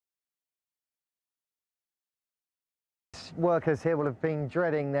workers here will have been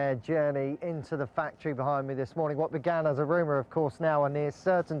dreading their journey into the factory behind me this morning. What began as a rumour, of course, now a near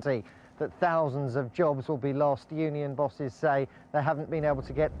certainty that thousands of jobs will be lost. Union bosses say they haven't been able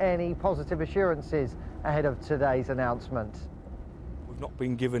to get any positive assurances ahead of today's announcement. We've not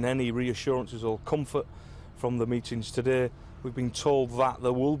been given any reassurances or comfort from the meetings today. We've been told that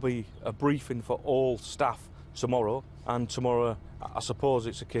there will be a briefing for all staff tomorrow, and tomorrow I suppose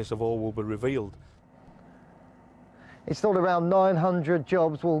it's a case of all will be revealed. It's thought around 900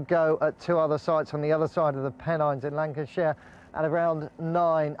 jobs will go at two other sites on the other side of the Pennines in Lancashire, and around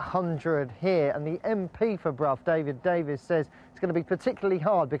 900 here. And the MP for Brough, David Davies, says it's going to be particularly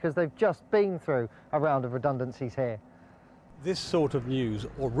hard because they've just been through a round of redundancies here. This sort of news,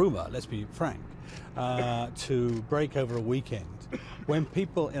 or rumour, let's be frank, to break over a weekend when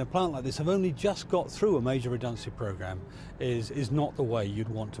people in a plant like this have only just got through a major redundancy programme is not the way you'd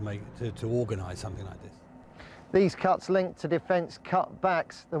want to organise something like this. These cuts linked to defence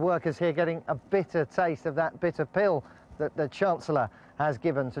cutbacks, the workers here getting a bitter taste of that bitter pill that the Chancellor has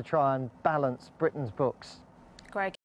given to try and balance Britain's books. Greg.